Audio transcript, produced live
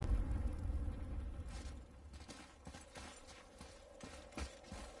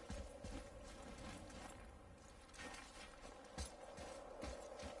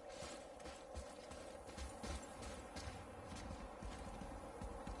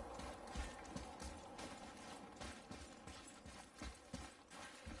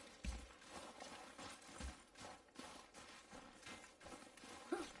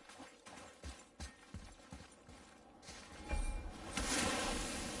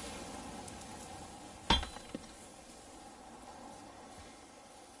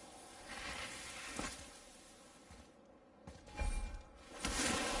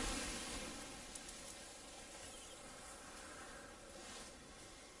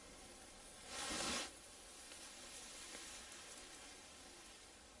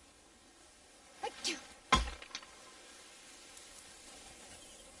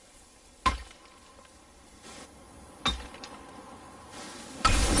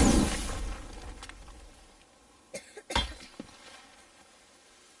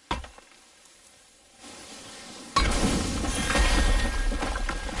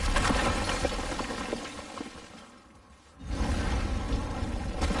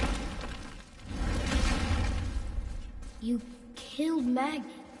You killed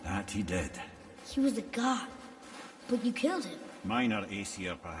Magni. That he did. He was a god. But you killed him. Minor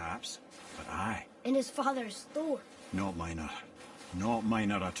Aesir, perhaps, but I. And his father is Thor. Not minor. Not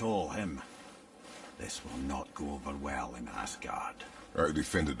minor at all, him. This will not go over well in Asgard. I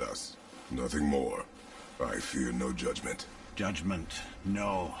defended us. Nothing more. I fear no judgment. Judgment,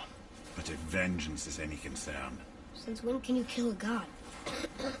 no. But if vengeance is any concern. Since when can you kill a god?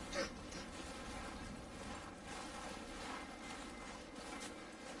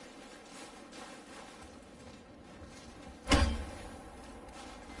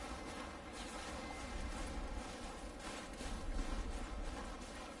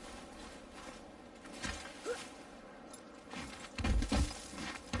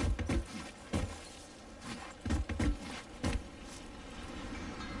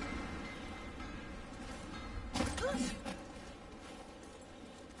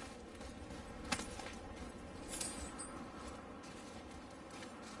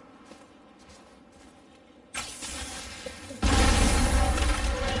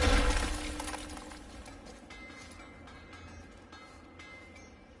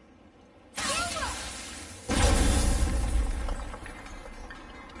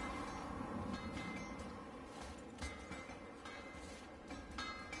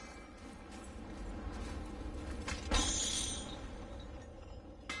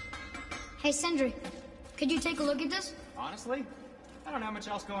 Hey, Sindri, could you take a look at this? Honestly, I don't have much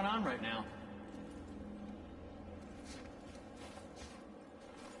else going on right now.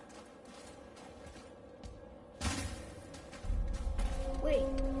 Wait,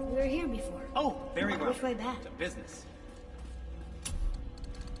 we were here before. Oh, very well. Which way back? To business.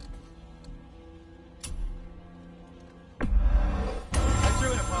 I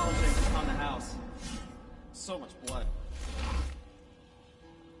threw an apology on the house. So much blood.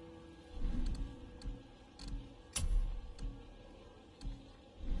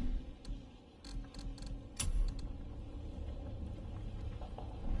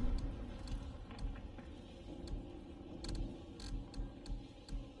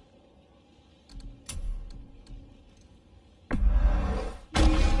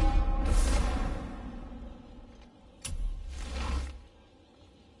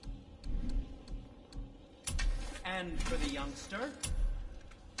 And for the youngster.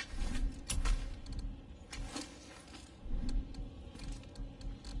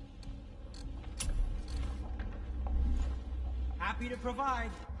 Happy to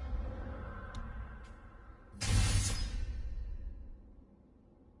provide.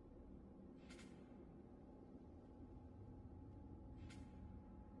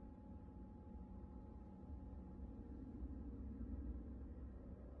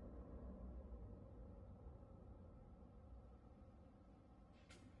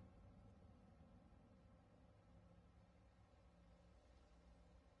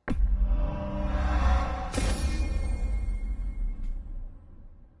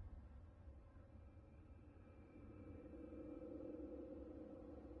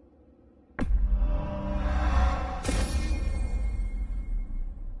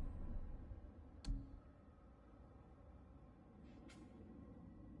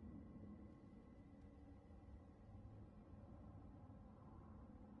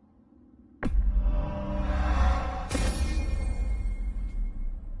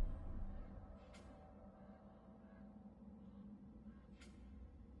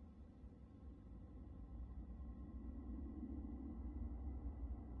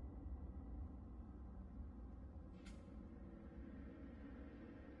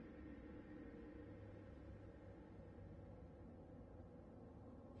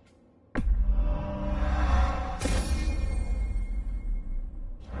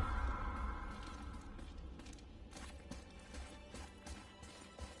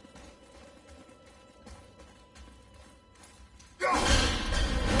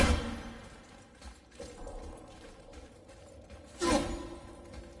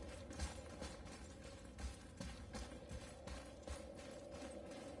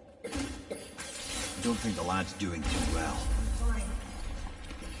 I don't think the lad's doing too well. Fine.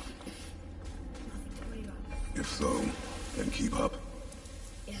 If so, then keep up.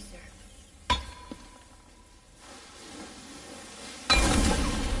 Yes, sir.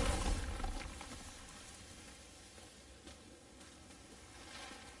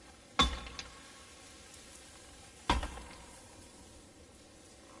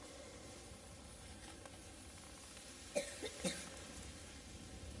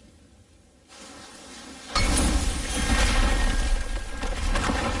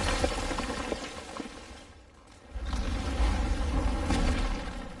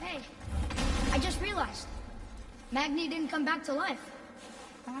 Magni didn't come back to life.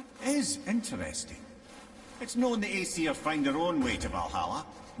 That is interesting. It's known the Aesir find their own way to Valhalla.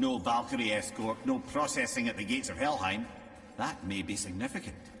 No Valkyrie escort, no processing at the gates of Helheim. That may be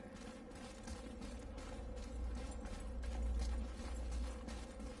significant.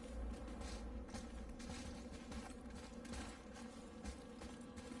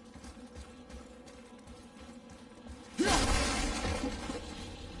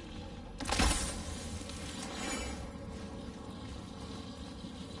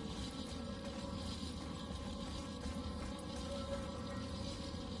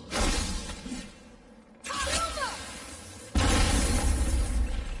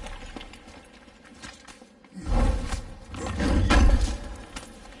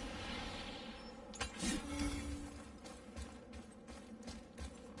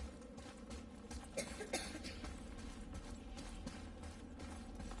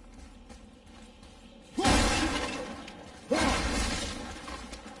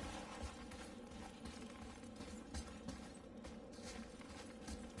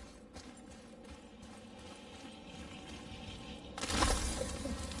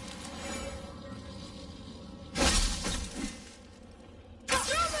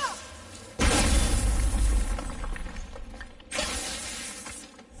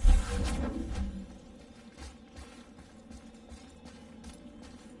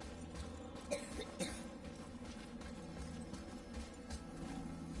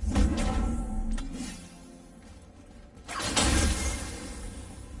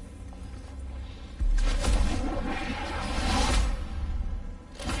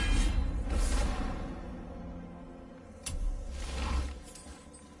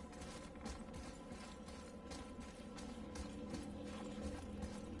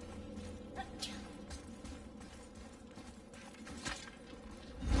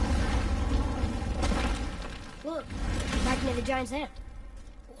 Look, back near the giant's hand.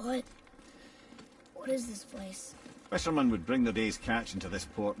 What? What is this place? Fishermen would bring their day's catch into this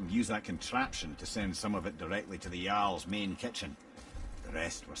port and use that contraption to send some of it directly to the Jarl's main kitchen. The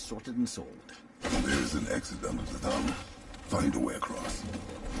rest were sorted and sold. There's an exit under the dam. Find a way across.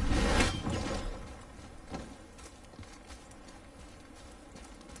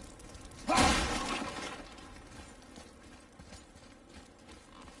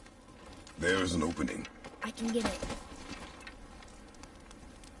 There's an opening. I can get it.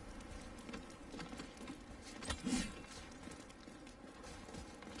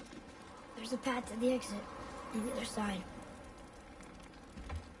 There's a path to the exit on the other side.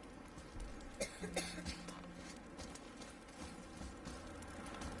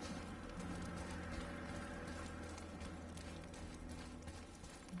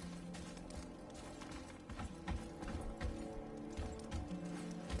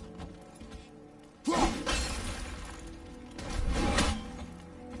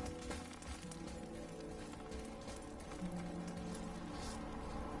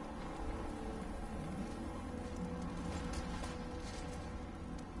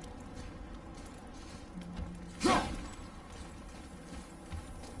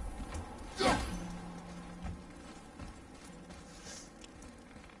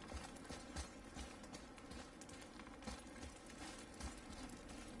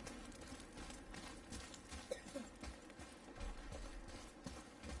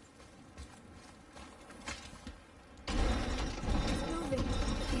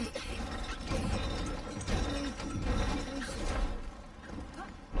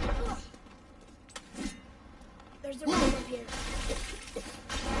 There's a room up here.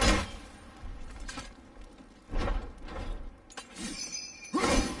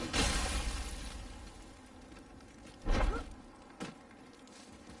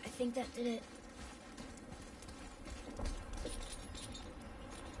 I think that did it.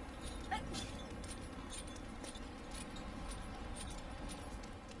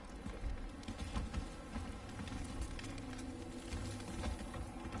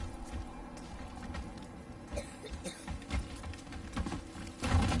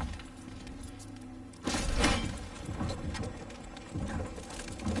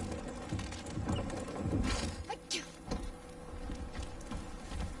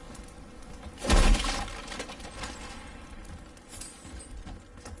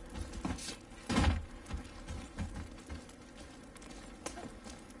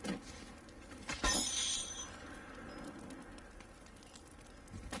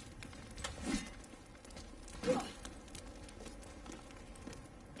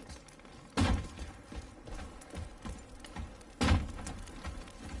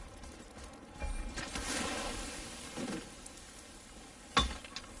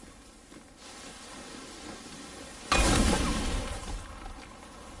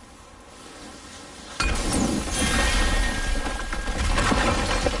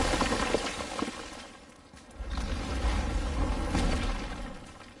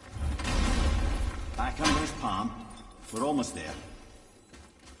 back under his palm. We're almost there.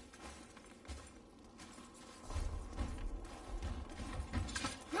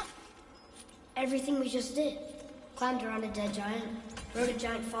 Everything we just did. Climbed around a dead giant, rode a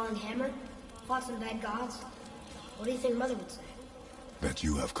giant falling hammer, fought some bad gods. What do you think Mother would say? That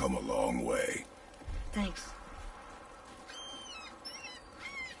you have come a long way. Thanks.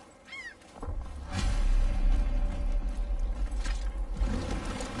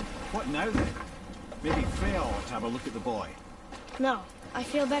 What now then? Maybe Freya ought to have a look at the boy. No, I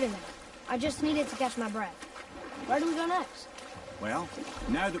feel better now. I just needed to catch my breath. Where do we go next? Well,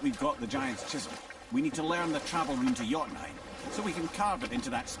 now that we've got the giant's chisel, we need to learn the travel rune to Jotunheim, so we can carve it into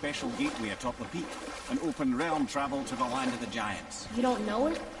that special gateway atop the peak, and open realm travel to the land of the giants. You don't know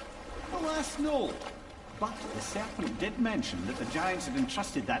it? Alas, no. But the serpent did mention that the giants had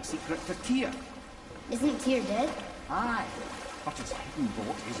entrusted that secret to Tyr. Isn't Tyr dead? Aye, but his hidden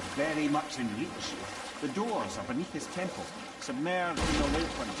boat is very much in reach. The doors are beneath his temple, submerged in the lake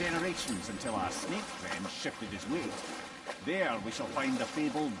for generations until our snake friend shifted his weight. There we shall find the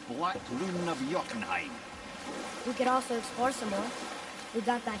fabled Black Rune of Jotunheim. We could also explore some more. We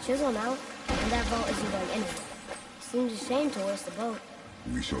got that chisel now, and that boat isn't going anywhere. Seems a shame to waste the boat.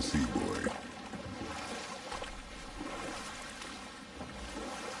 We shall see, boy.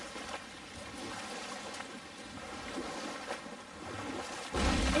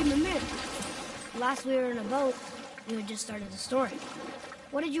 Hey, Mimir. Last we were in a boat, you had just started the story.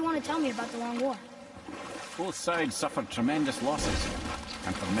 What did you want to tell me about the Long War? Both sides suffered tremendous losses,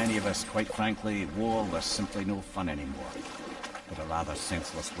 and for many of us, quite frankly, war was simply no fun anymore, but a rather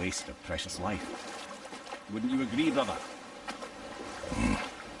senseless waste of precious life. Wouldn't you agree, brother?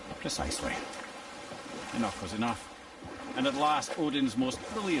 Precisely. Enough was enough. And at last, Odin's most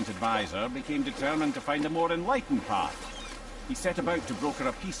brilliant advisor became determined to find a more enlightened path. He set about to broker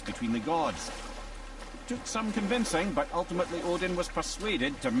a peace between the gods. It took some convincing, but ultimately Odin was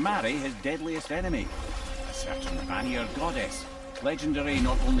persuaded to marry his deadliest enemy, a certain Vanir goddess, legendary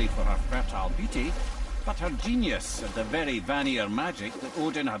not only for her fertile beauty, but her genius at the very Vanir magic that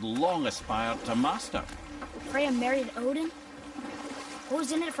Odin had long aspired to master. Freya married Odin? What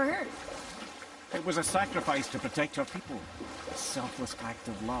was in it for her? It was a sacrifice to protect her people, a selfless act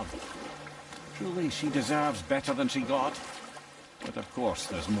of love. Truly, she deserves better than she got. But of course,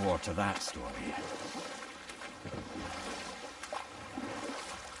 there's more to that story.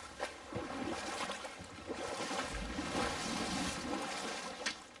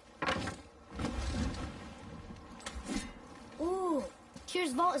 Ooh,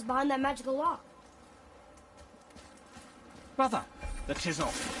 Tyr's vault is behind that magical lock. Brother, the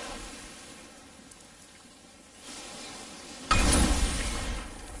chisel.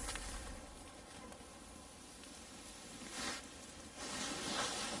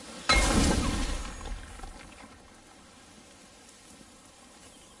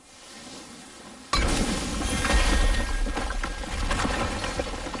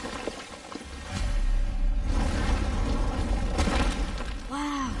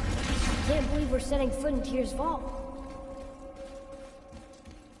 Wow, can't believe we're setting foot in Tyr's vault.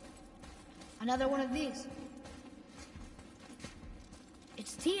 Another one of these.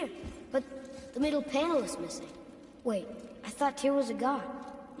 It's Tyr, but the middle panel is missing. Wait, I thought Tyr was a god,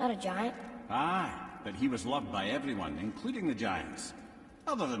 not a giant. Aye, but he was loved by everyone, including the giants.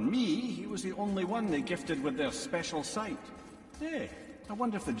 Other than me, he was the only one they gifted with their special sight. Hey, I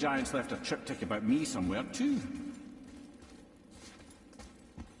wonder if the giants left a triptych about me somewhere, too.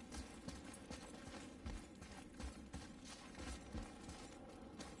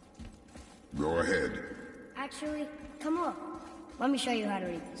 Go ahead. Actually, come on. Let me show you how to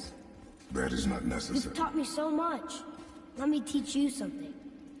read this. That is not You've necessary. taught me so much. Let me teach you something.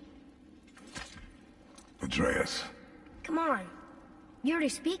 Atreus. Come on. You already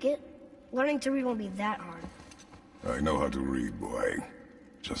speak it. Learning to read won't be that hard. I know how to read, boy.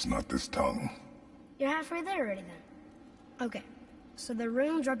 Just not this tongue. You're halfway there already then. Okay, so the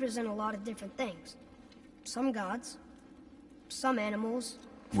runes represent a lot of different things. Some gods, some animals.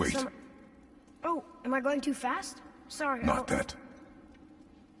 Wait. Some... Oh, am I going too fast? Sorry. Not that.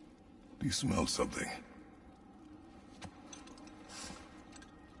 Do you smell something?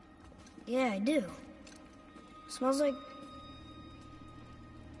 Yeah, I do. Smells like...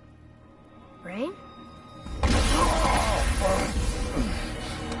 rain?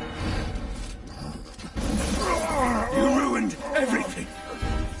 You ruined everything.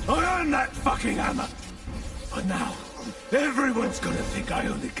 I earned that fucking hammer. But now, everyone's gonna think I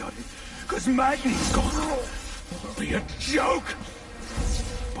only got it because Magni's gone. It'll be a joke.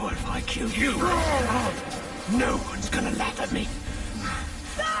 But if I kill you, no one's gonna laugh at me.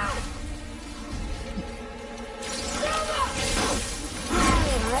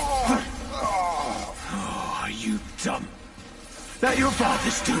 your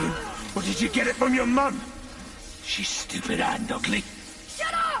father's doing? Or did you get it from your mum? She's stupid and ugly.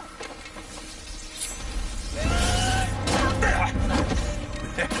 Shut up!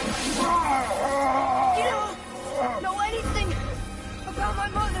 You don't know anything about my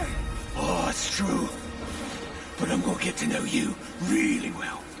mother. Oh, it's true. But I'm gonna get to know you really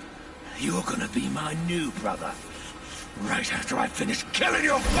well. You're gonna be my new brother. Right after I finish killing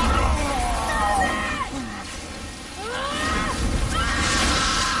your father!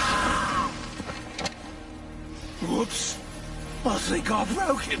 Whoops. I think I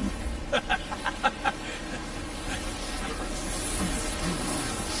broke him.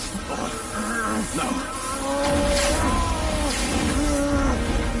 No.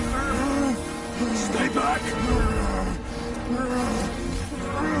 Stay back.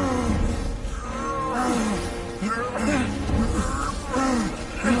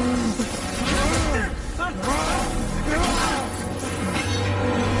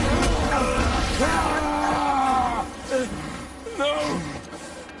 No!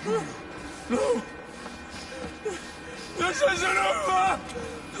 No! This isn't over!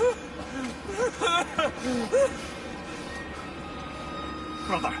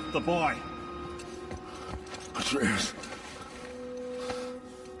 Brother, the boy. Atreus.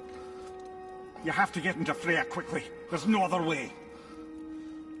 You have to get into Freya quickly. There's no other way.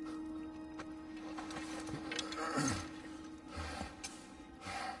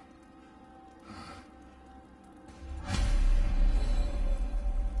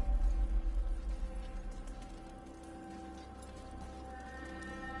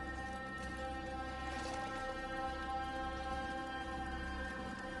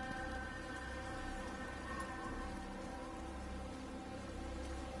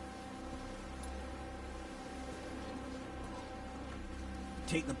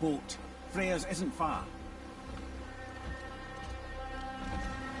 Take the boat. Freya's isn't far.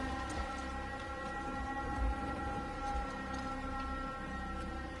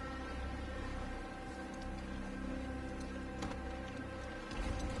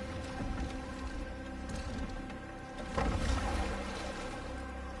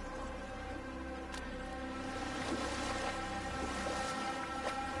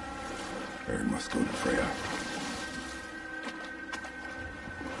 I must go to Freya.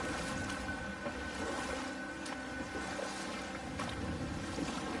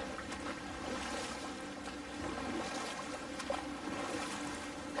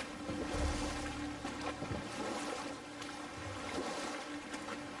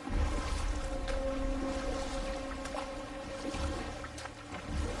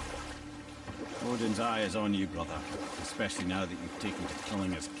 Odin's eye is on you, brother. Especially now that you've taken to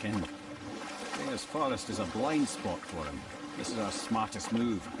killing his kin. Freya's forest is a blind spot for him. This is our smartest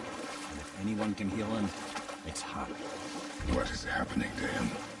move. And if anyone can heal him, it's her. What is happening to him?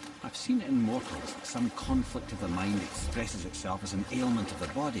 I've seen it in mortals that some conflict of the mind expresses itself as an ailment of the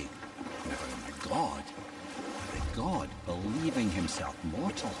body. Never in a god. But a god believing himself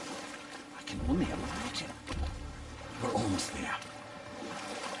mortal. I can only imagine. We're almost there.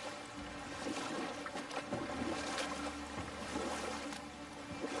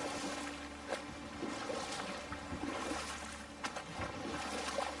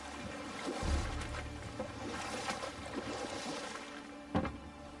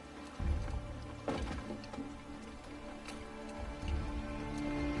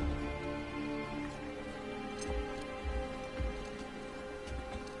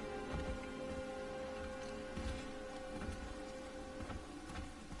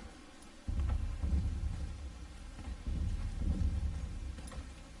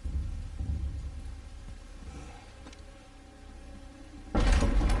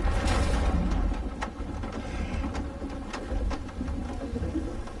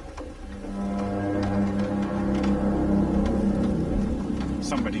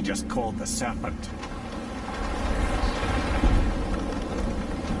 Somebody just called the serpent.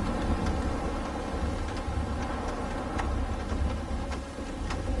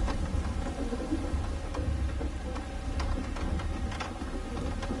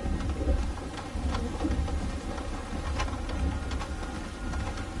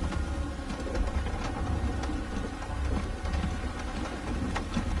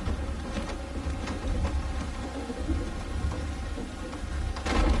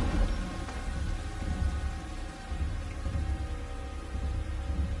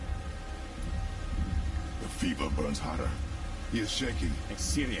 Fever burns hotter. He is shaking. It's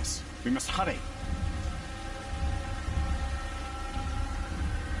serious. We must hurry.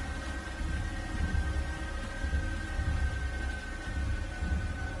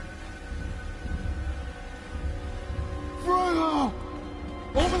 Freya!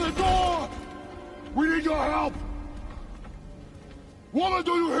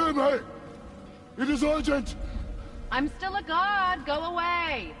 you hear me? It is urgent! I'm still a god. Go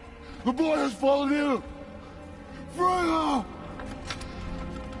away. The boy has fallen ill! Freya!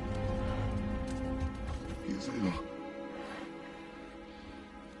 He is ill.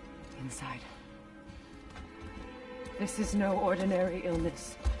 Inside. This is no ordinary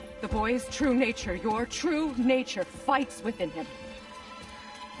illness. The boy's true nature, your true nature, fights within him.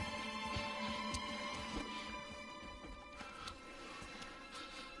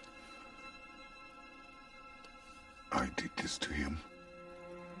 I did this to him.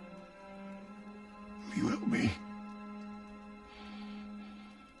 Will you help me?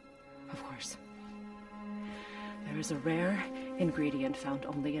 Of course. There is a rare ingredient found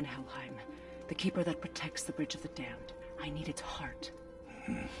only in Helheim. The keeper that protects the Bridge of the Damned. I need its heart.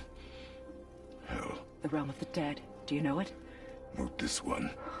 Hell. The realm of the dead. Do you know it? Not this one.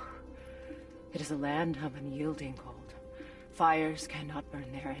 It is a land of unyielding cold. Fires cannot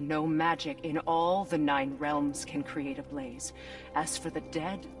burn there, and no magic in all the 9 realms can create a blaze. As for the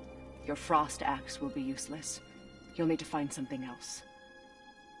dead, your frost axe will be useless. You'll need to find something else.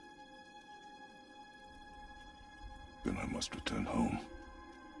 Then I must return home.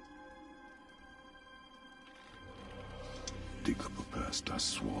 Dig up a past I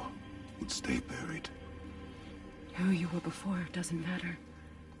swore would stay buried. Who you were before doesn't matter.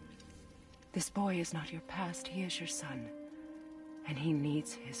 This boy is not your past, he is your son. And he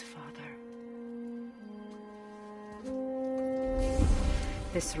needs his father.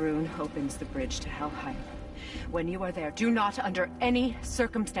 This rune opens the bridge to Helheim. When you are there, do not under any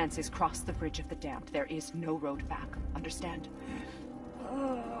circumstances cross the Bridge of the Damned. There is no road back. Understand?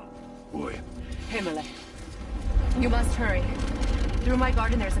 Boy. Himalay. You must hurry. Through my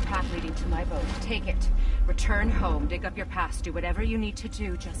garden there's a path leading to my boat. Take it. Return home. Dig up your past. Do whatever you need to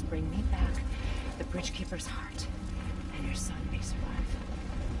do. Just bring me back the Bridgekeeper's heart. And your son may survive.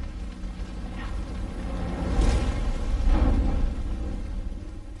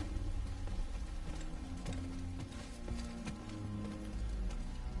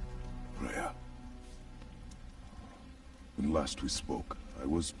 Freya. When last we spoke, I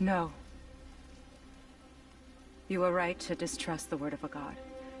was... No. You were right to distrust the word of a god.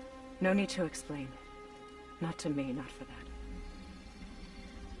 No need to explain. Not to me, not for that.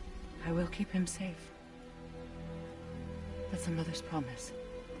 I will keep him safe. That's a mother's promise.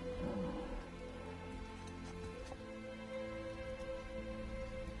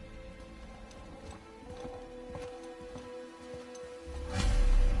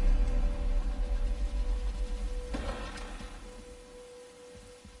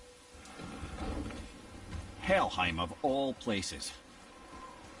 Helheim of all places.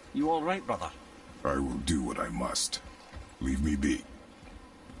 You all right, brother? I will do what I must. Leave me be.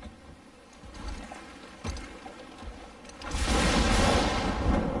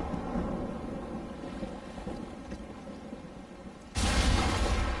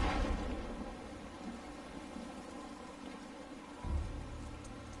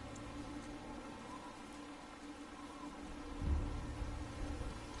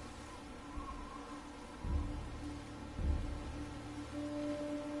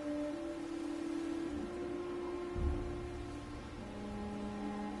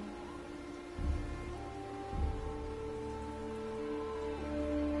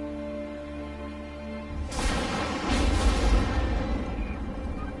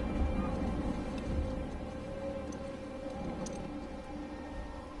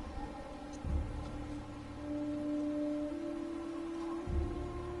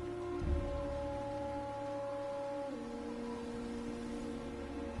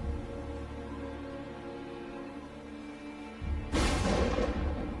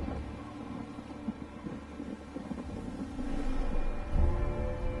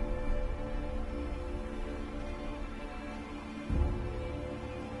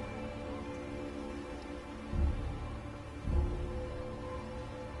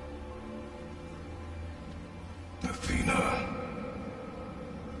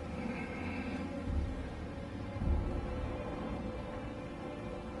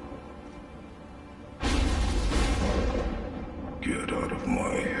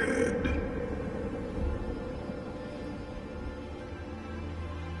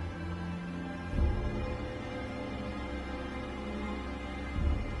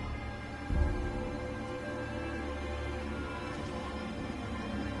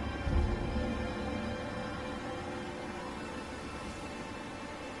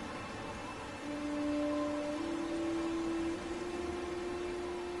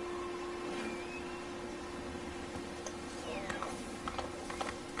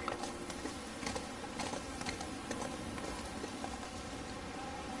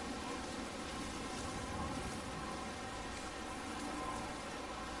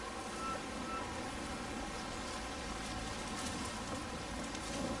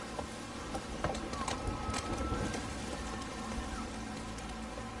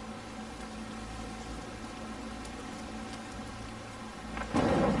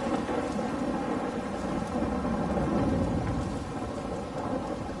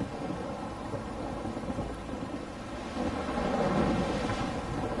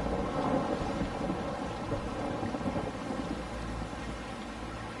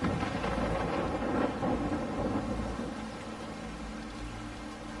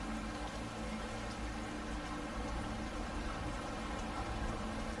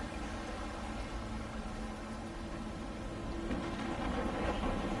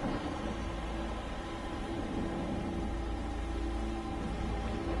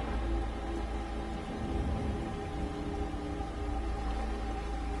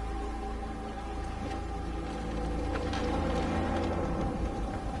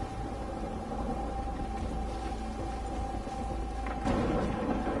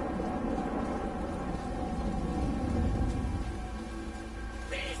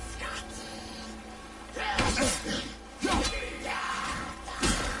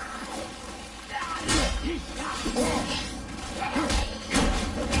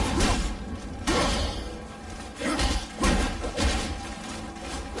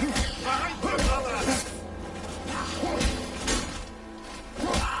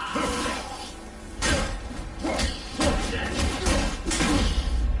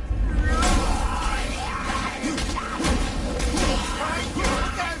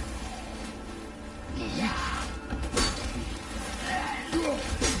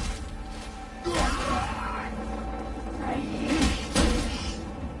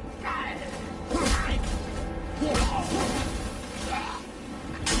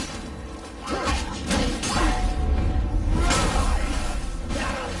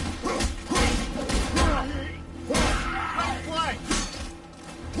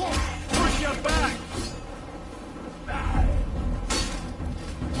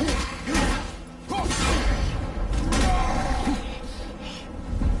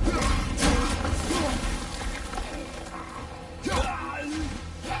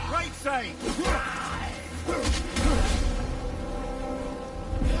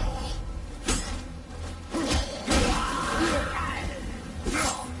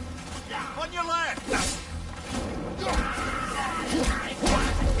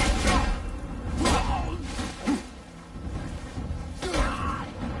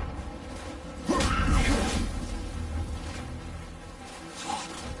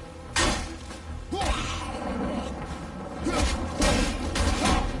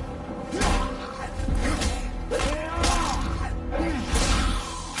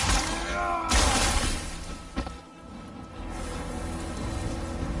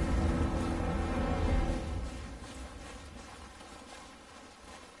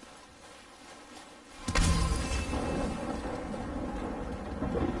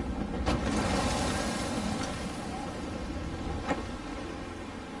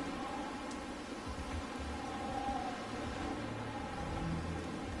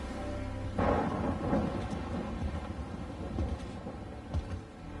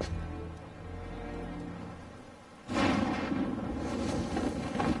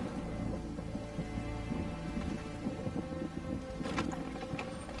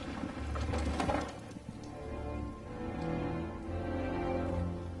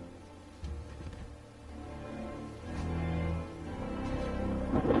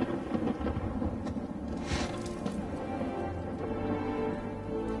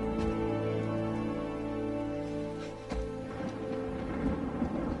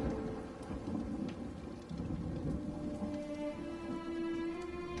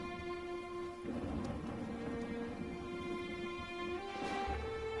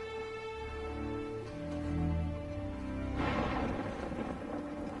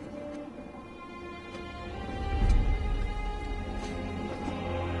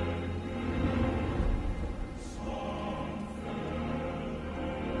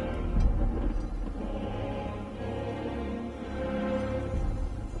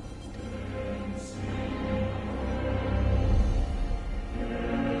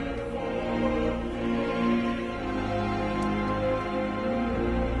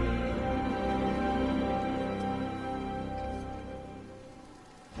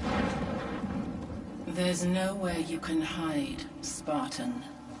 There's nowhere you can hide, Spartan.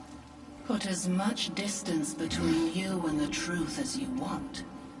 Put as much distance between you and the truth as you want.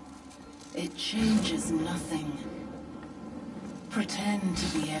 It changes nothing. Pretend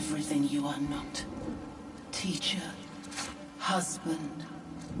to be everything you are not. Teacher, husband,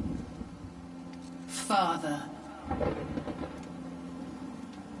 father.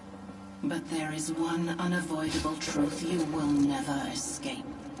 But there is one unavoidable truth you will never escape.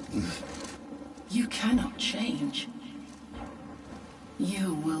 You cannot change.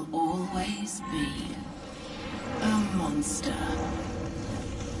 You will always be a monster.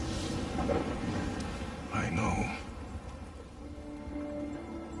 I know.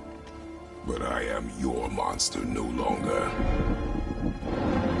 But I am your monster no longer.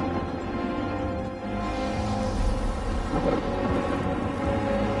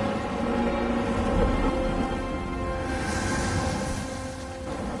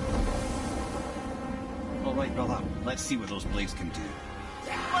 All right, brother. Let's see what those blades can do.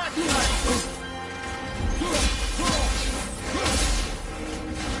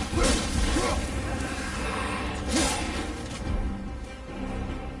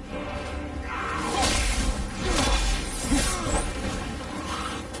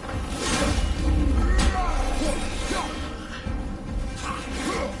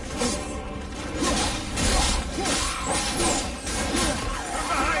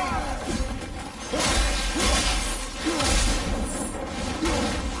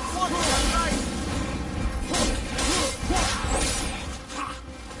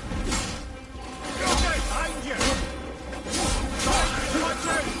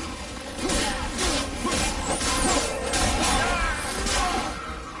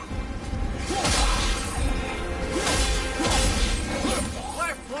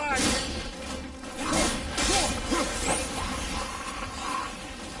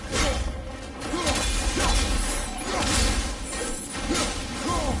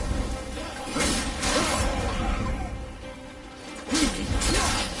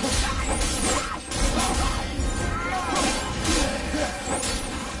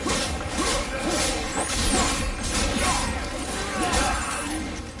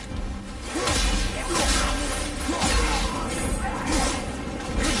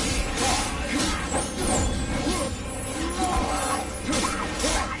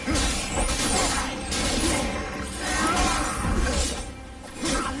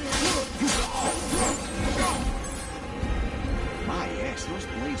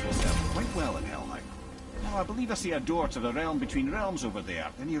 I believe I see a door to the realm between realms over there,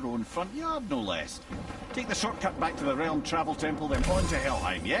 in your own front yard, no less. Take the shortcut back to the realm travel temple, then on to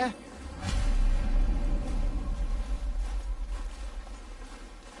Helheim, yeah?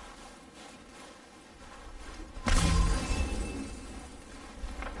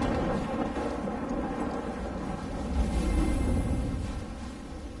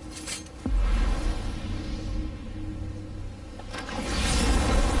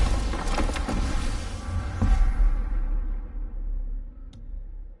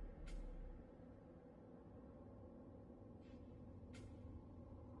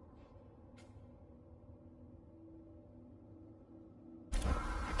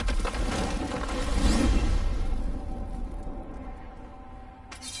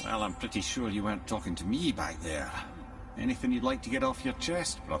 Well, I'm pretty sure you weren't talking to me back there. Anything you'd like to get off your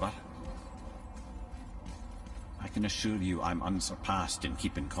chest, brother? I can assure you I'm unsurpassed in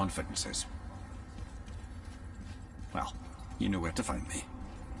keeping confidences. Well, you know where to find me.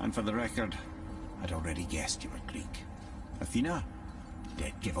 And for the record, I'd already guessed you were Greek. Athena?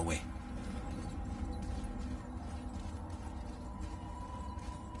 Dead giveaway.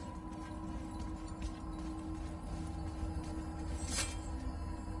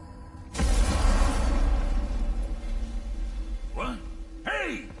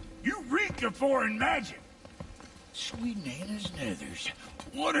 Of foreign magic. Sweet Nana's nethers.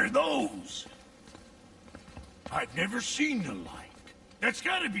 What are those? I've never seen the like. That's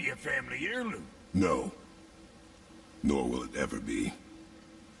gotta be a family heirloom. No. Nor will it ever be.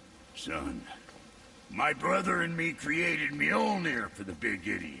 Son, my brother and me created Mjolnir for the big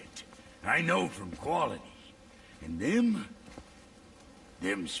idiot. I know from quality. And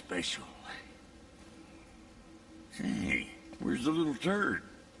them special. Hey, where's the little turd?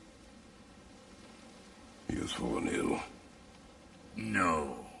 He has fallen ill.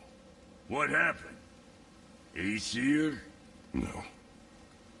 No. What happened? Aesir? No.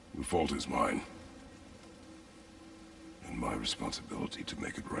 The fault is mine. And my responsibility to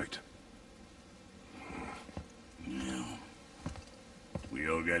make it right. No. We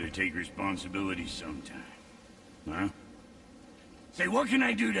all gotta take responsibility sometime. Huh? Say, what can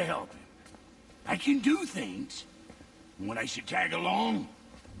I do to help him? I can do things. When I should tag along?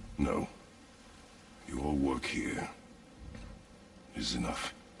 No. Your work here is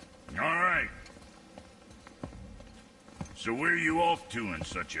enough. All right. So where are you off to in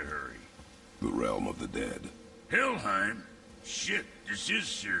such a hurry? The realm of the dead. Helheim? Shit, this is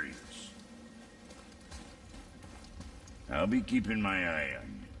serious. I'll be keeping my eye on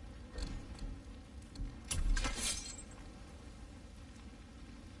you.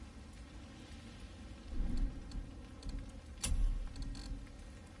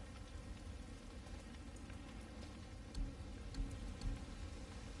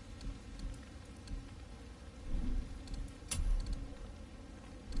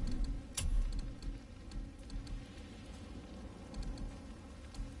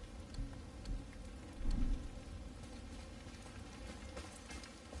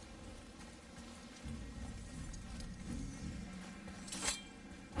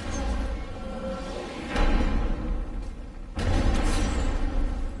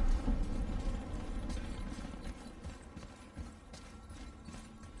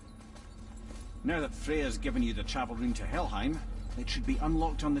 Now that Freya's given you the travel rune to Helheim, it should be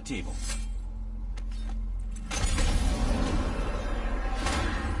unlocked on the table.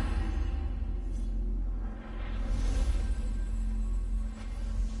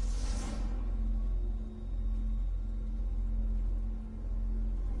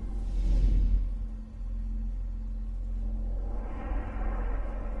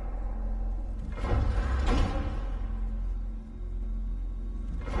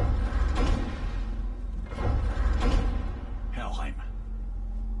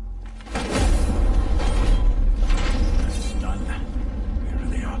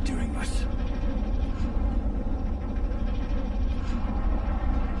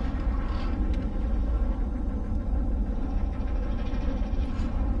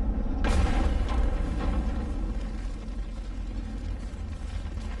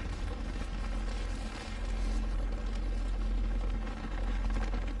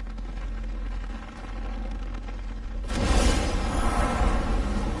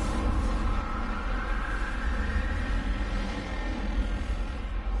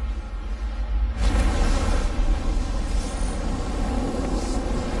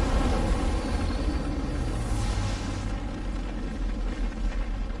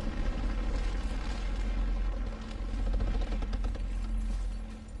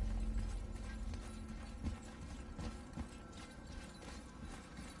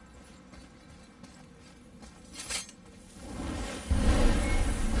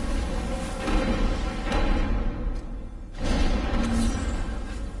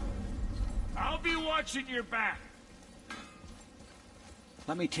 Watching your back.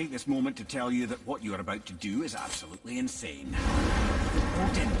 Let me take this moment to tell you that what you are about to do is absolutely insane.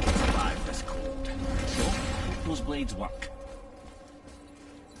 Odin can survive this cold. So, hope those blades work.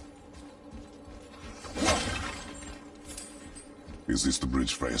 Is this the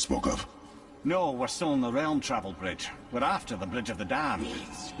bridge Freya spoke of? No, we're still on the Realm Travel Bridge. We're after the Bridge of the Damned.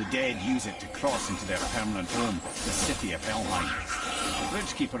 The dead use it to cross into their permanent home, the city of Helheim. The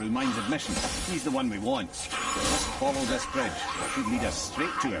Bridgekeeper who minds admission, he's the one we want. Just follow this bridge. It should lead us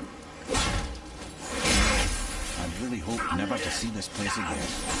straight to him. I really hope never to see this place again.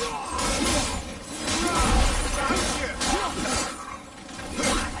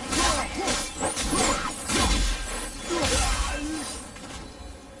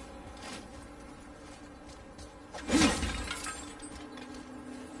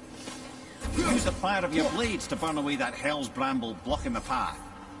 Use the fire of your blades to burn away that hell's bramble blocking the path.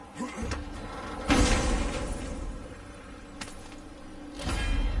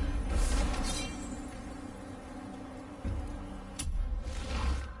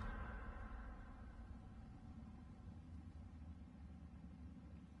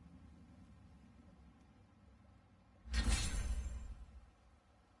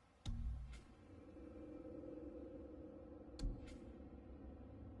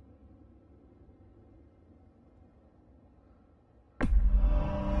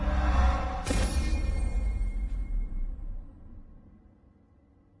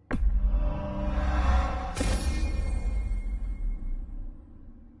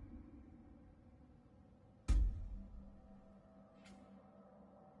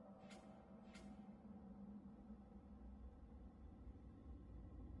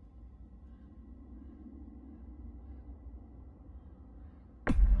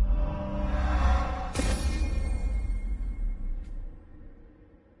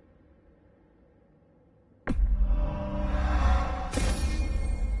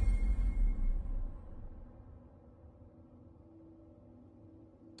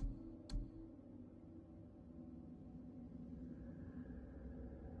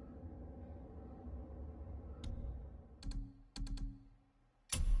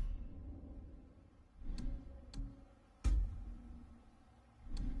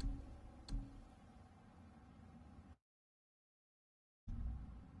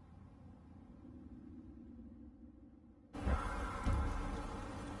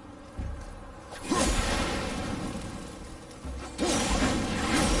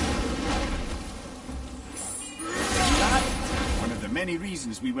 many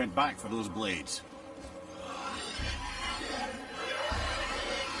reasons we went back for those blades.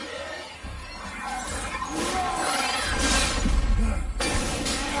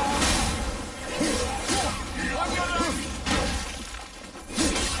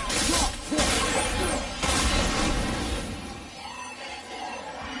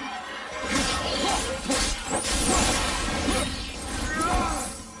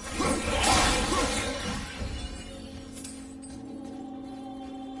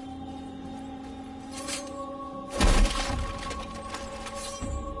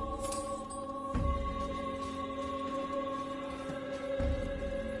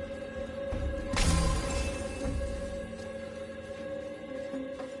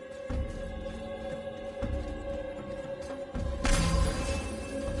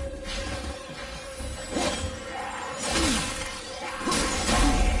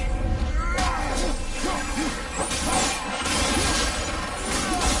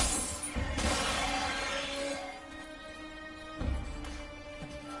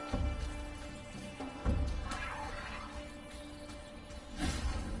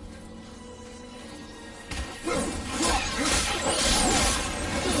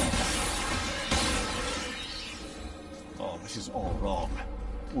 This is all wrong.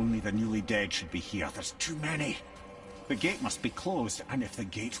 Only the newly dead should be here. There's too many. The gate must be closed, and if the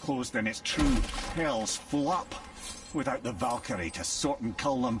gate's closed, then it's true. Hell's full up. Without the Valkyrie to sort and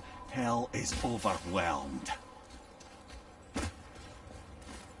cull them, hell is overwhelmed.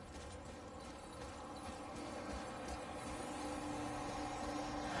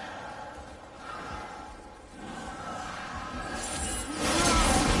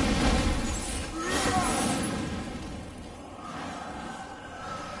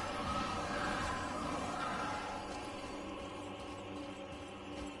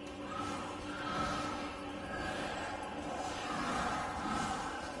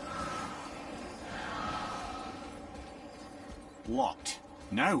 Locked.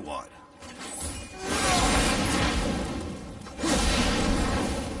 Now what?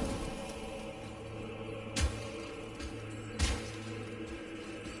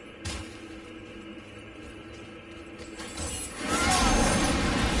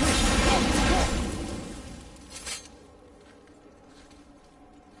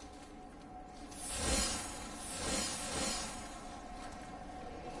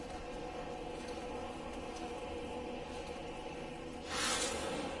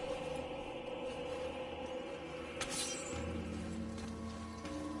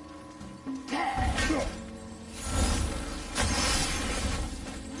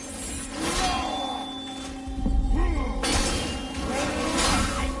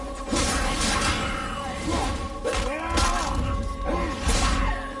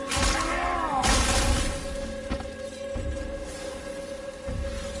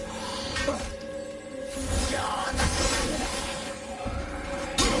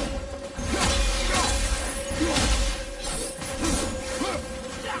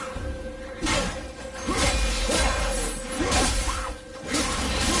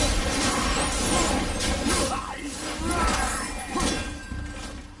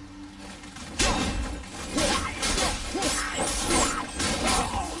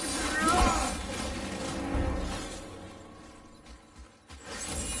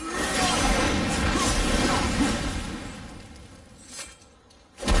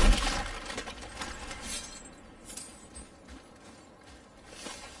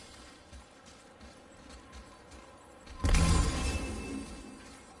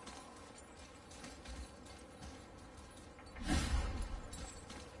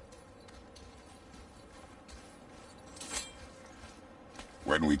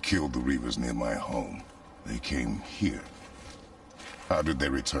 When we killed the Reavers near my home, they came here. How did they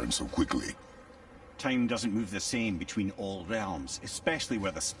return so quickly? Time doesn't move the same between all realms, especially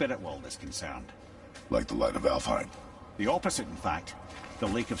where the spirit world is concerned. Like the light of Alfheim. The opposite, in fact. The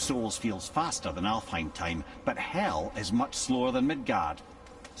Lake of Souls feels faster than Alfheim time, but Hell is much slower than Midgard.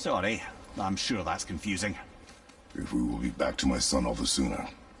 Sorry, I'm sure that's confusing. If we will be back to my son all the sooner,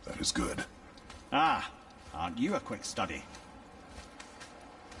 that is good. Ah, aren't you a quick study?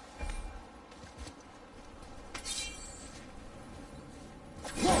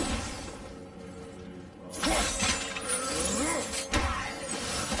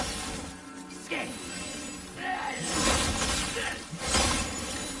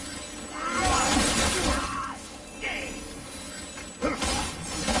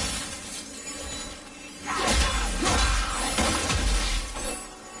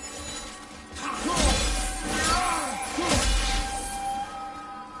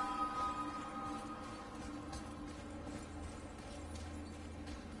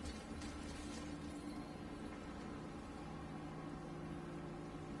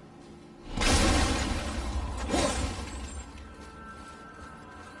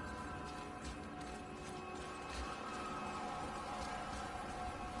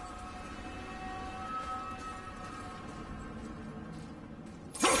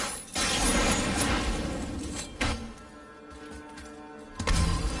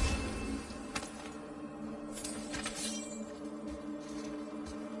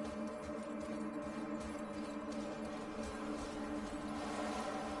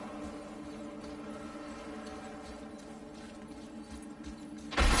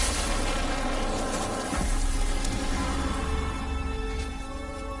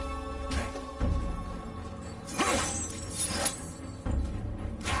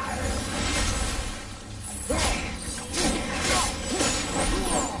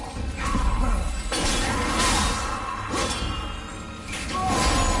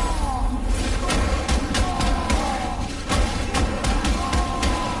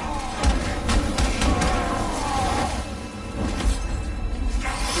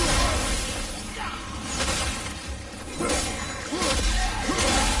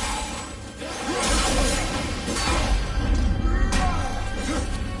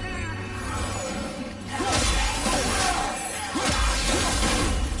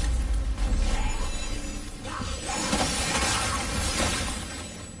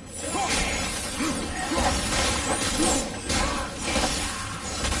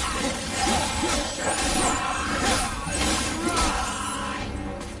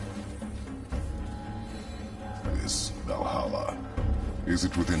 Is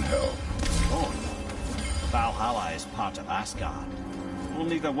it within hell? Oh, no. Valhalla is part of Asgard.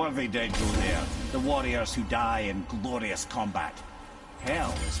 Only the worthy dead go there, the warriors who die in glorious combat.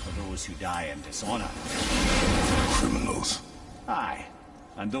 Hell is for those who die in dishonor. Criminals. Aye,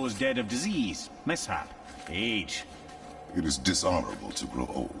 and those dead of disease, mishap, age. It is dishonorable to grow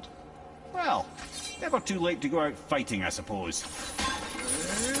old. Well, never too late to go out fighting, I suppose.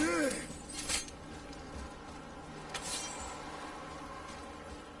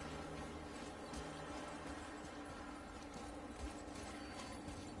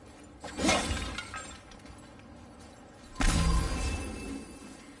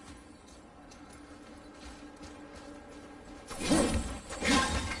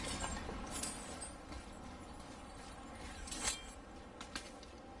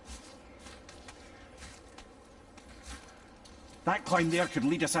 That climb there could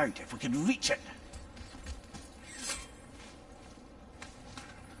lead us out if we could reach it.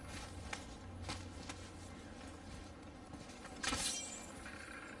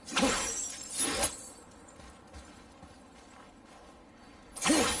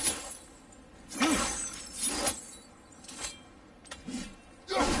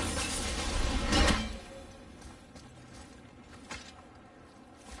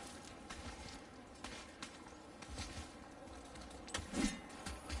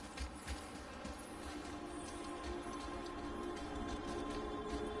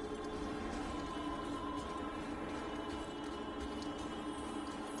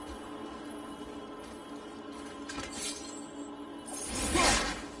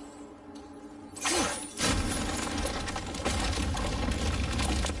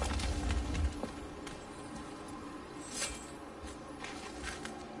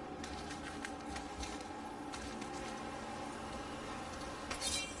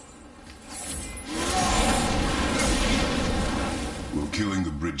 Killing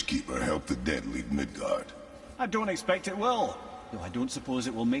the Bridgekeeper help the dead leave Midgard? I don't expect it will, though I don't suppose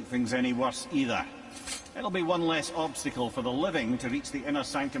it will make things any worse either. It'll be one less obstacle for the living to reach the inner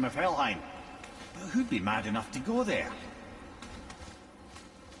sanctum of Helheim. But who'd be mad enough to go there?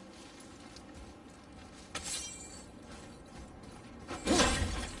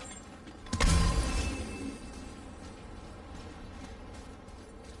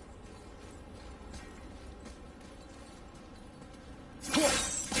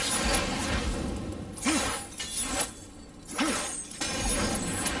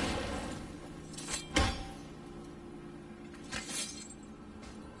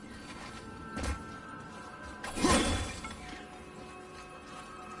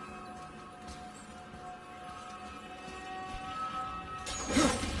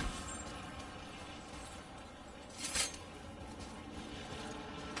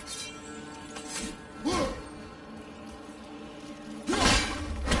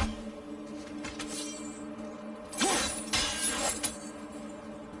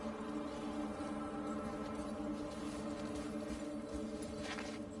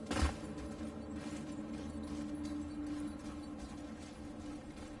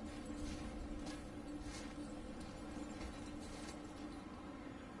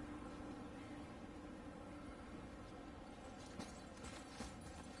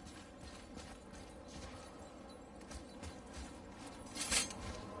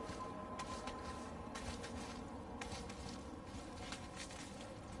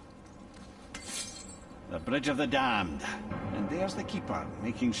 The Bridge of the Damned. And there's the Keeper,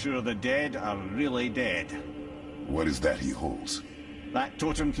 making sure the dead are really dead. What is that he holds? That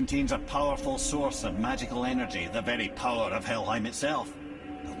totem contains a powerful source of magical energy, the very power of Helheim itself.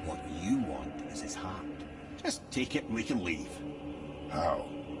 But what you want is his heart. Just take it and we can leave. How?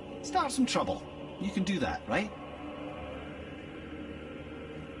 Start some trouble. You can do that, right?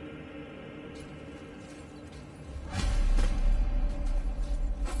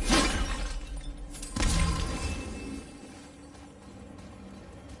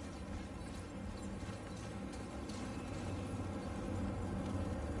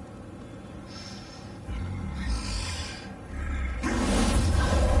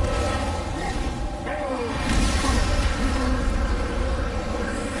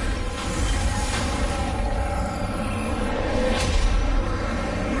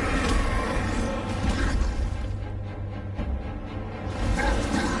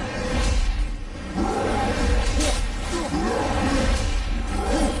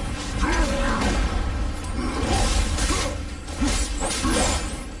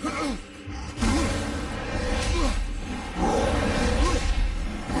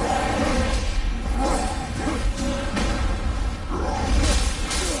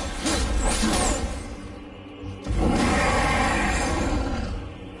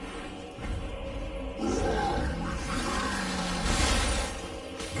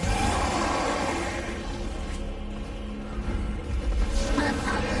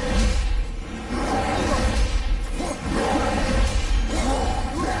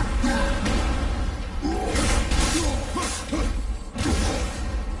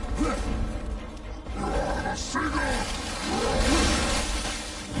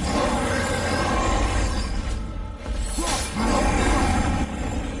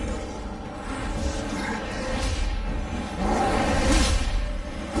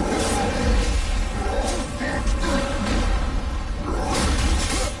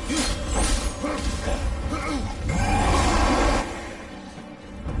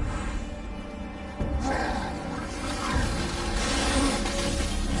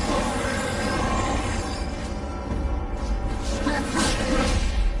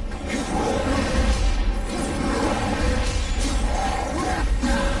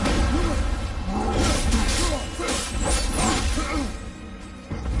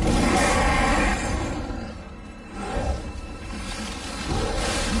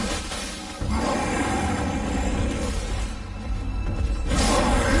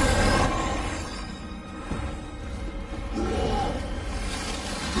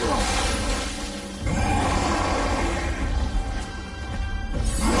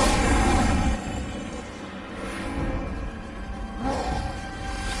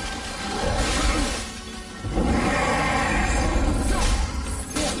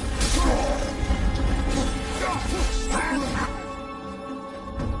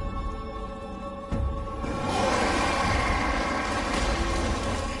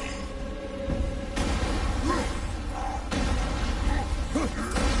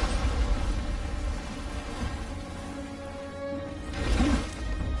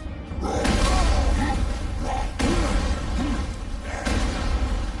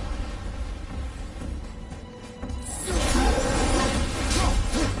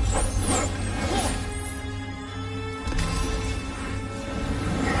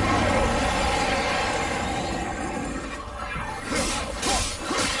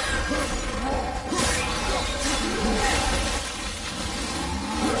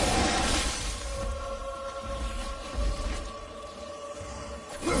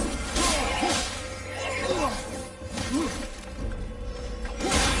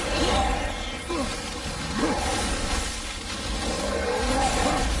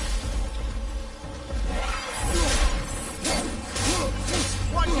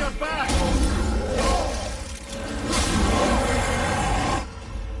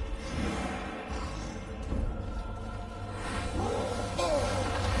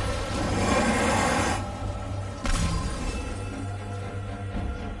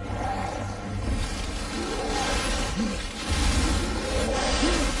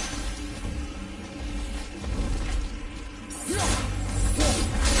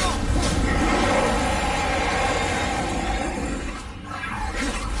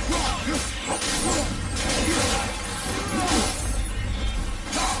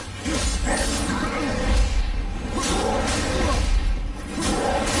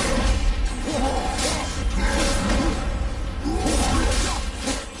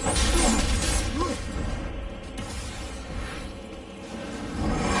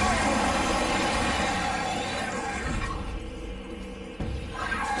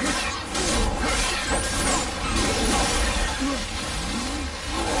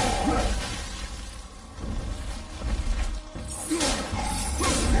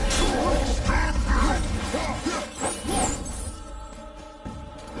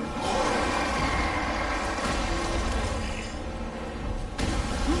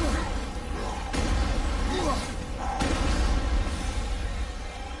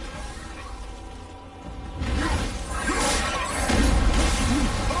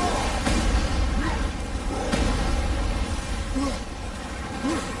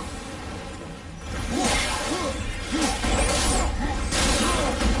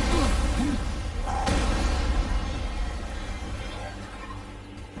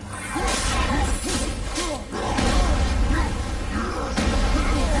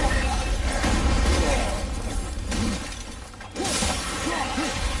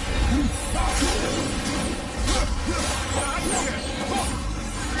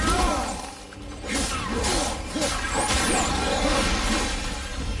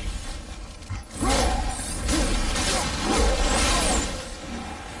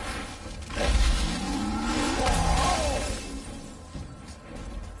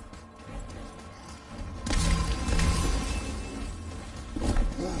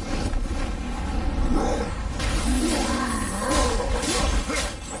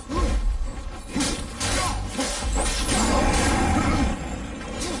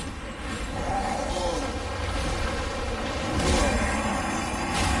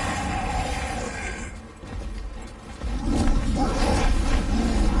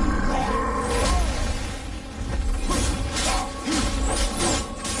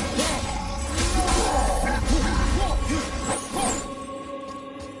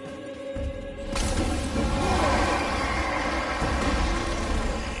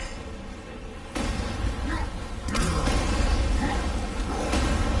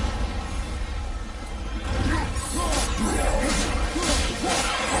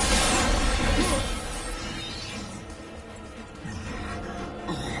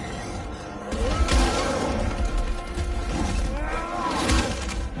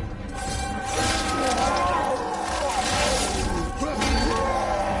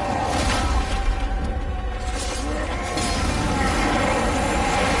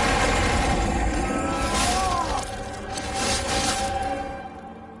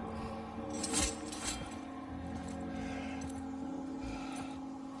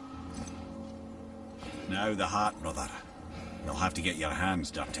 Now the heart, brother. You'll have to get your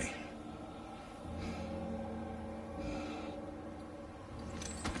hands dirty.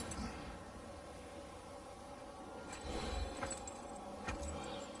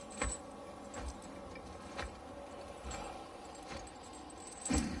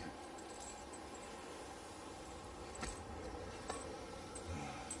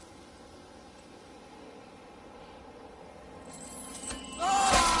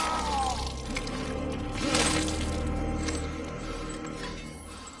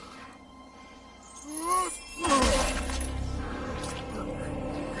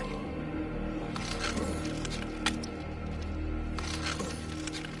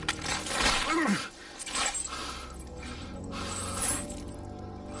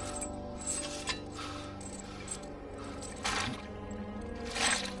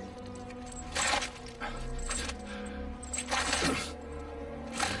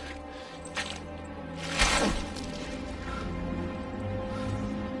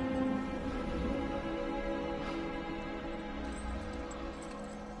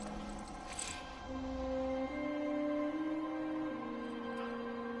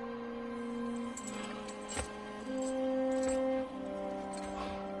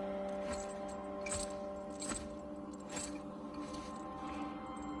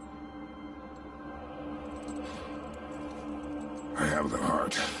 I have the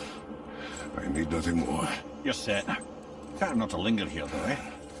heart. I need nothing more. You're set. Better not to linger here, though, eh?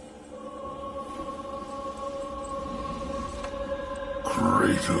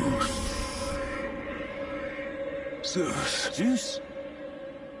 Kratos. Zeus. Zeus?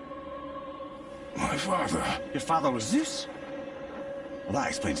 My father. Your father was Zeus? Well, that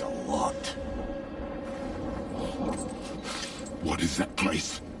explains a lot. What is that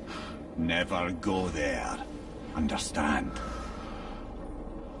place? Never go there. Understand?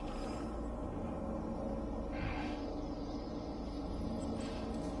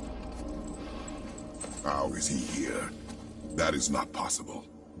 How is he here? That is not possible.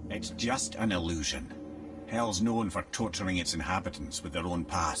 It's just an illusion. Hell's known for torturing its inhabitants with their own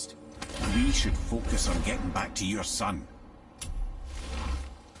past. We should focus on getting back to your son.